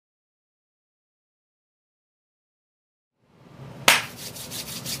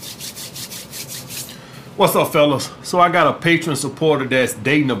What's up, fellas? So I got a patron supporter that's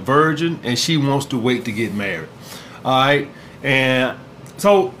dating a virgin and she wants to wait to get married. All right. And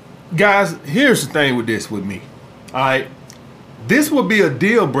so, guys, here's the thing with this with me. All right. This would be a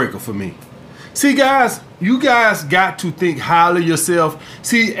deal breaker for me. See, guys, you guys got to think highly of yourself.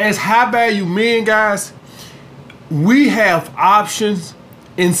 See, as high value men, guys, we have options.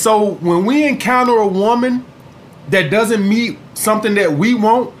 And so when we encounter a woman that doesn't meet something that we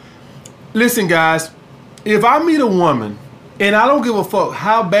want, listen, guys, if I meet a woman and I don't give a fuck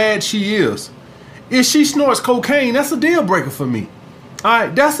how bad she is, if she snorts cocaine, that's a deal breaker for me. All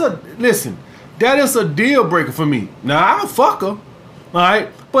right, that is a deal breaker for me. Now, I'll fuck her, all right,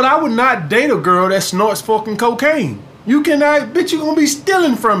 but I would not date a girl that snorts fucking cocaine. You cannot, bitch, you're gonna be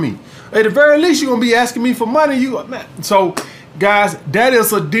stealing from me. At the very least, you're gonna be asking me for money. So, guys, that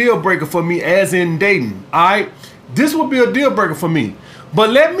is a deal breaker for me, as in dating, all right? This would be a deal breaker for me. But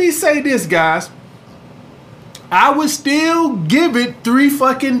let me say this, guys. I would still give it 3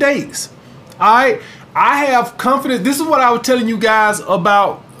 fucking dates. All right. I have confidence. This is what I was telling you guys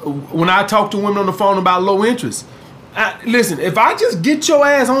about when I talk to women on the phone about low interest. Listen, if I just get your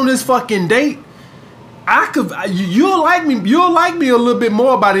ass on this fucking date, you'll like me. You'll like me a little bit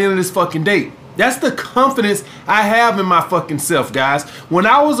more by the end of this fucking date. That's the confidence I have in my fucking self, guys. When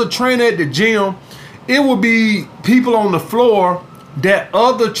I was a trainer at the gym, it would be people on the floor that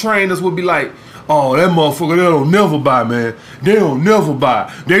other trainers would be like, oh, that motherfucker, they don't never buy, man. They don't never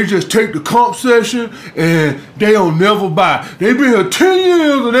buy. They just take the comp session and they don't never buy. They been here 10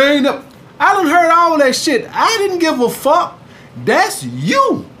 years and they ain't never. I done heard all that shit. I didn't give a fuck. That's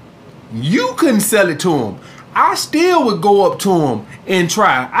you. You couldn't sell it to them. I still would go up to them and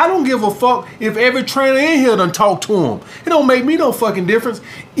try. I don't give a fuck if every trainer in here done talk to them. It don't make me no fucking difference.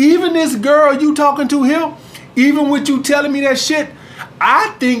 Even this girl you talking to here, even with you telling me that shit, I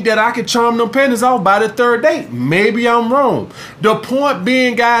think that I could charm them panties off by the 3rd date. Maybe I'm wrong. The point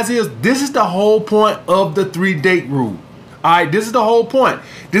being, guys, is this is the whole point of the 3-date rule. All right, this is the whole point.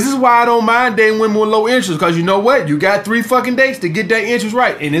 This is why I don't mind dating women with low interest, because you know what? You got 3 fucking dates to get that interest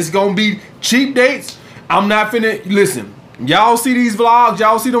right. And it's going to be cheap dates. I'm not finna, listen, y'all see these vlogs,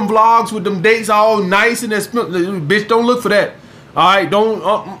 y'all see them vlogs with them dates all nice and expensive. Bitch, don't look for that. All right,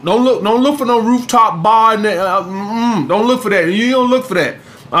 don't look for no rooftop bar. Don't look for that. You don't look for that.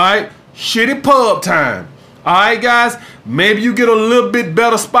 All right, shitty pub time. All right, guys, maybe you get a little bit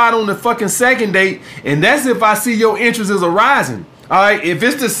better spot on the fucking 2nd date, and that's if I see your interest is arising. All right, if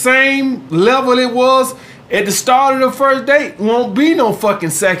it's the same level it was at the start of the 1st date, won't be no fucking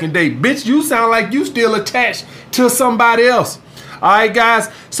 2nd date. Bitch, you sound like you still attached to somebody else. All right, guys.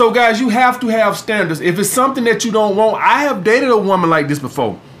 So, guys, you have to have standards. If it's something that you don't want, I have dated a woman like this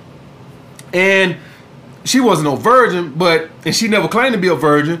before. And she wasn't no virgin, and she never claimed to be a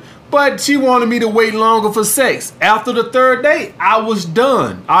virgin, but she wanted me to wait longer for sex. After the 3rd date, I was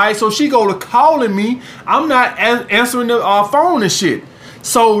done. All right, so she go to calling me. I'm not answering the phone and shit.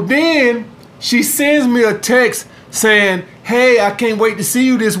 So then she sends me a text saying, hey, I can't wait to see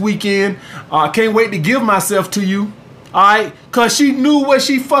you this weekend. I can't wait to give myself to you. All right, because she knew what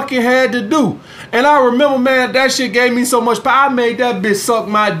she fucking had to do. And I remember, man, that shit gave me so much power. I made that bitch suck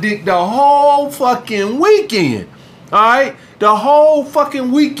my dick the whole fucking weekend. All right, the whole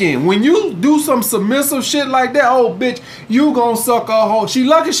fucking weekend. When you do some submissive shit like that, oh, bitch, you gonna suck her whole. She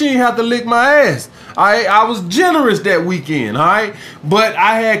lucky she ain't have to lick my ass. All right, I was generous that weekend, all right? But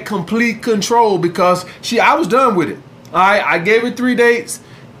I had complete control because I was done with it. All right, I gave her 3 dates.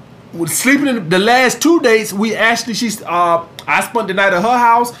 Sleeping in the last 2 dates, I spent the night at her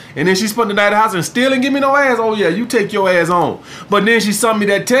house, and then she spent the night at the house and still didn't give me no ass. Oh yeah, you take your ass on. But then she sent me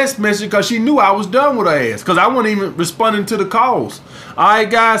that text message because she knew I was done with her ass, because I wasn't even responding to the calls. All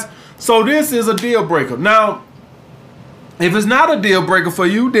right, guys. So this is a deal breaker. Now, if it's not a deal breaker for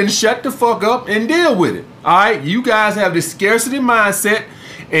you, then shut the fuck up and deal with it. All right, you guys have this scarcity mindset.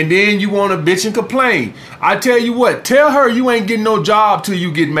 And then you want to bitch and complain. I tell you what, tell her you ain't getting no job till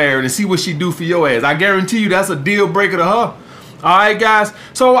you get married and see what she do for your ass. I guarantee you that's a deal breaker to her. All right, guys.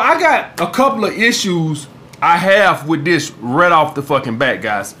 So I got a couple of issues I have with this right off the fucking bat,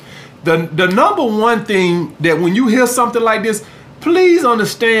 guys. The number one thing that when you hear something like this, please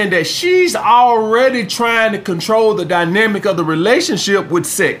understand that she's already trying to control the dynamic of the relationship with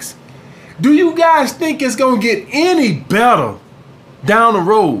sex. Do you guys think it's going to get any better down the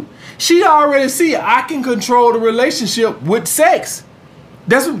road? She already see I can control the relationship with sex.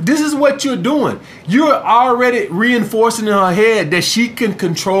 This is what you're doing. You're already reinforcing in her head that she can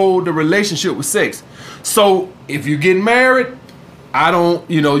control the relationship with sex. So if you get married,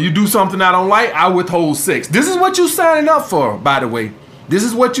 you do something I don't like, I withhold sex. This is what you signing up for, by the way. This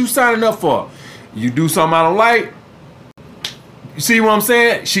is what you signing up for. You do something I don't like, you see what I'm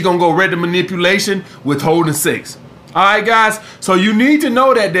saying? She gonna go right to manipulation, withholding sex. All right, guys. So you need to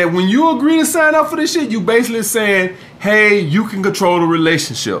know that when you agree to sign up for this shit, you basically saying, hey, you can control the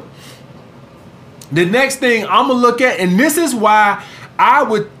relationship. The next thing I'm gonna look at, and this is why I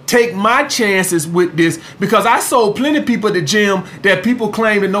would take my chances with this, because I sold plenty of people at the gym that people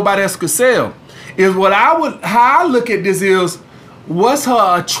claim that nobody else could sell. Is how I look at this is, what's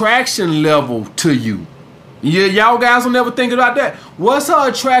her attraction level to you? Yeah, y'all guys will never think about that. What's her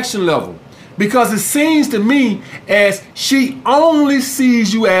attraction level? Because it seems to me as she only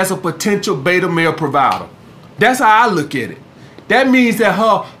sees you as a potential beta male provider. That's how I look at it. That means that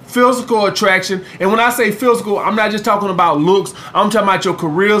her physical attraction, and when I say physical, I'm not just talking about looks, I'm talking about your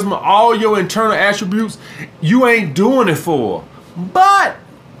charisma, all your internal attributes, you ain't doing it for her. But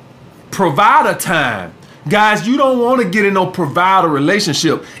provider time. Guys, you don't want to get in no provider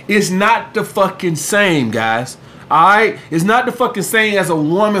relationship. It's not the fucking same, guys. All right? It's not the fucking same as a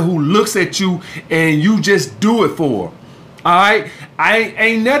woman who looks at you and you just do it for her. All right?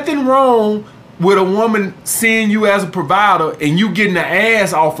 Ain't nothing wrong with a woman seeing you as a provider and you getting the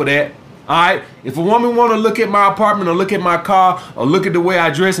ass off of that. All right? If a woman want to look at my apartment or look at my car or look at the way I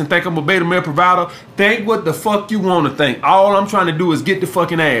dress and think I'm a beta male provider, think what the fuck you want to think. All I'm trying to do is get the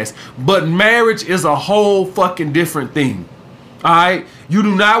fucking ass. But marriage is a whole fucking different thing. All right? You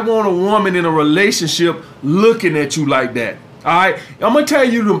do not want a woman in a relationship looking at you like that. All right? I'm going to tell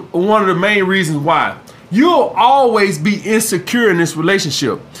you one of the main reasons why. You'll always be insecure in this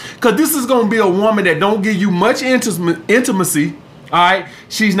relationship. Because this is going to be a woman that don't give you much intimacy. All right?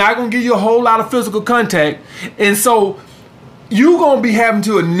 She's not going to give you a whole lot of physical contact. And so you're going to be having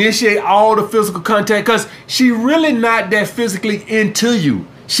to initiate all the physical contact because she really not that physically into you.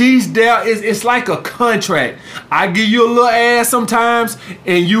 She's there. It's like a contract. I give you a little ass sometimes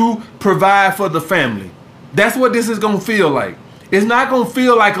and you provide for the family. That's what this is going to feel like. It's not going to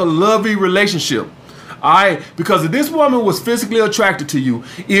feel like a lovey relationship. All right, because if this woman was physically attracted to you,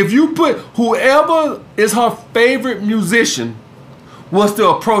 if you put whoever is her favorite musician was to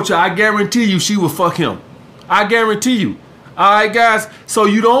approach her, I guarantee you she would fuck him. I guarantee you. All right, guys. So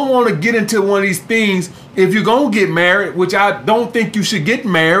you don't want to get into one of these things if you're going to get married, which I don't think you should get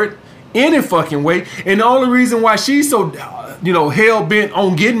married any fucking way. And the only reason why she's so, hell bent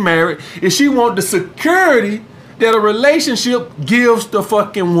on getting married is she wants the security that a relationship gives the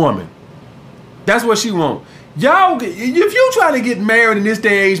fucking woman. That's what she wants. Y'all, if you trying to get married in this day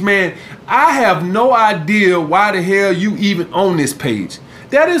and age, man, I have no idea why the hell you even on this page.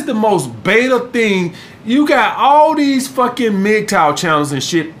 That is the most beta thing. You got all these fucking MGTOW channels and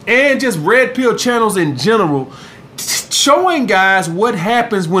shit, and just red pill channels in general, showing guys what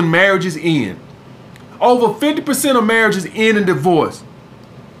happens when marriages end. Over 50% of marriages end in divorce.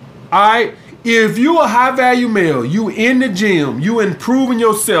 All right? If you a high value male, you in the gym, you improving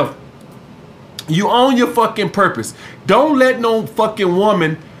yourself, you own your fucking purpose. Don't let no fucking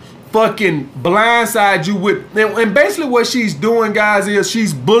woman fucking blindside you with, and basically what she's doing, guys, is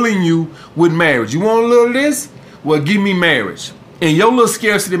she's bullying you with marriage. You want a little of this? Well, give me marriage. And your little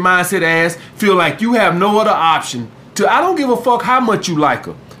scarcity mindset ass feel like you have no other option to, I don't give a fuck how much you like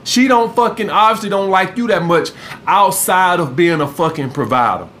her. She don't fucking obviously don't like you that much outside of being a fucking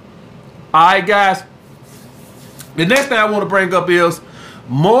provider. All right, guys. The next thing I want to bring up is,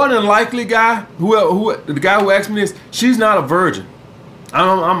 more than likely, the guy who asked me this, she's not a virgin.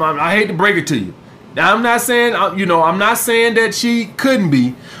 I hate to break it to you. I'm not saying, I'm not saying that she couldn't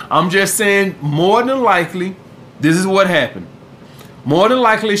be. I'm just saying more than likely, this is what happened. More than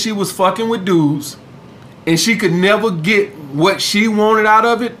likely, she was fucking with dudes, and she could never get what she wanted out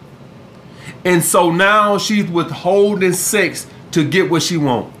of it. And so now she's withholding sex to get what she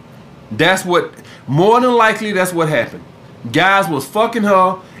wants. More than likely, that's what happened. Guys was fucking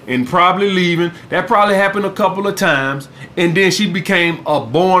her and probably leaving. That probably happened a couple of times. And then she became a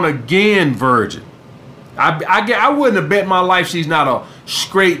born again virgin. I wouldn't have bet my life she's not a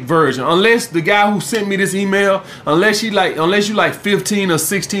straight virgin. Unless the guy who sent me this email, unless you like 15 or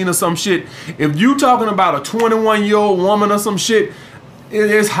 16 or some shit. If you talking about a 21-year-old woman or some shit, it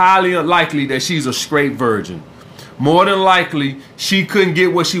is highly unlikely that she's a straight virgin. More than likely, she couldn't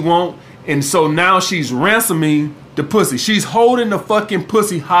get what she want. And so now she's ransoming the pussy. She's holding the fucking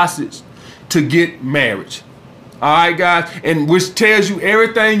pussy hostage to get marriage. All right, guys? And which tells you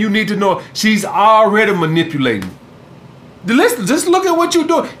everything you need to know. She's already manipulating. Listen, just look at what you're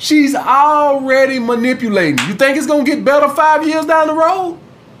doing. She's already manipulating. You think it's going to get better 5 years down the road? All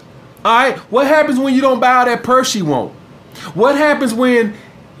right? What happens when you don't buy that purse she wants? What happens when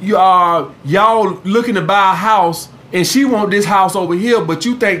y'all looking to buy a house and she want this house over here, but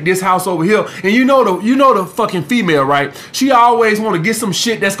you think this house over here, and you know the fucking female, right? She always want to get some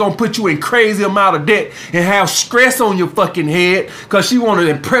shit that's gonna put you in crazy amount of debt and have stress on your fucking head, cause she want to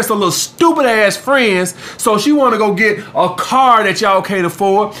impress her little stupid ass friends. So she want to go get a car that y'all can't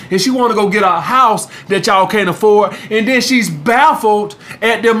afford, and she want to go get a house that y'all can't afford, and then she's baffled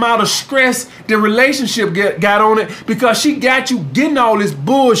at the amount of stress the relationship got on it, because she got you getting all this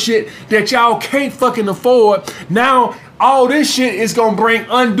bullshit that y'all can't fucking afford. Now all this shit is gonna bring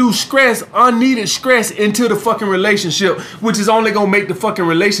undue stress, unneeded stress into the fucking relationship, which is only gonna make the fucking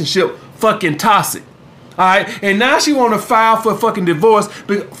relationship fucking toxic. All right, and now she want to file for fucking divorce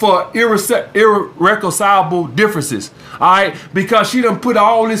for irreconcilable differences. All right, because she done put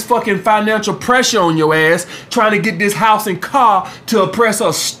all this fucking financial pressure on your ass, trying to get this house and car to oppress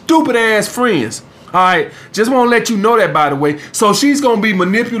her stupid ass friends. All right, just want to let you know that, by the way. So she's gonna be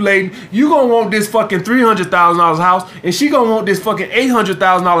manipulating. You gonna want this fucking $300,000 house, and she gonna want this fucking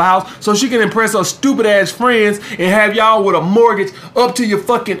 $800,000 house, so she can impress her stupid ass friends and have y'all with a mortgage up to your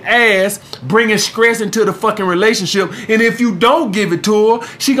fucking ass, bringing stress into the fucking relationship. And if you don't give it to her,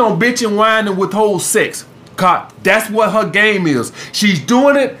 she gonna bitch and whine and withhold sex. God, that's what her game is. She's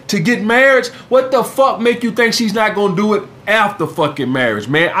doing it to get marriage. What the fuck make you think she's not gonna do it after fucking marriage,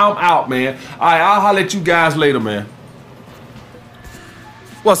 man? I'm out, man. All right, I'll holler at you guys later, man.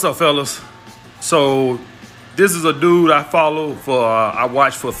 What's up, fellas? So this is a dude I follow for, I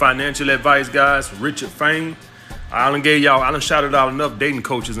watch for financial advice, guys. Richard Fain. I done shouted out enough dating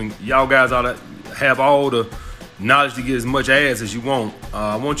coaches, and y'all guys ought to have all the knowledge to get as much ass as you want.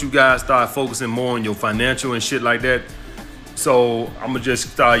 I want you guys to start focusing more on your financial and shit like that. So I'm gonna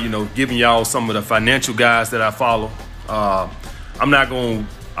just start, giving y'all some of the financial guys that I follow. I'm not gonna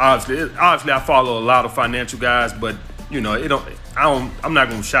obviously I follow a lot of financial guys, but I'm not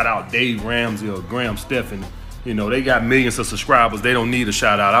gonna shout out Dave Ramsey or Graham Stephan. They got millions of subscribers. They don't need a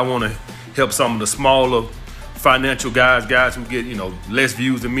shout out. I want to help some of the smaller financial guys who get less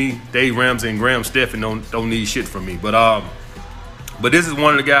views than me. Dave Ramsey and Graham Stephan don't need shit from me. But this is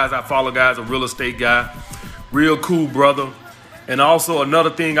one of the guys I follow, guys, a real estate guy, real cool brother. And also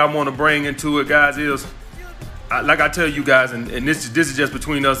another thing I want to bring into it, guys, is like I tell you guys, and this is just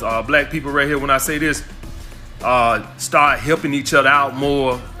between us black people right here. When I say this, start helping each other out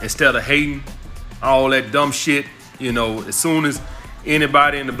more instead of hating all that dumb shit. As soon as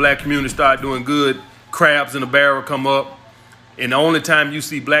anybody in the black community start doing good, crabs in a barrel come up. And the only time you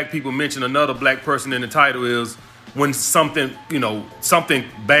see black people mention another black person in the title is when something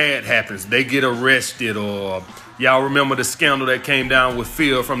bad happens. They get arrested, or y'all remember the scandal that came down with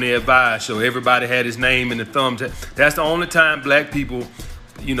Phil from the Advice Show. Everybody had his name in the thumbtack. That's the only time black people,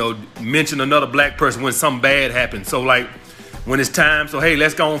 mention another black person when something bad happens. So like when it's time, so hey,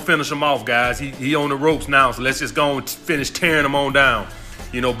 let's go and finish him off, guys. He on the ropes now, so let's just go and finish tearing him on down.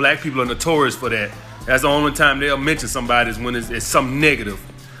 Black people are notorious for that. That's the only time they'll mention somebody is when it's something negative.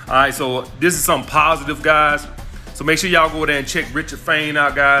 All right, so this is something positive, guys. So make sure y'all go there and check Richard Fain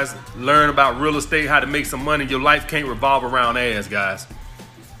out, guys. Learn about real estate, how to make some money. Your life can't revolve around ass, guys.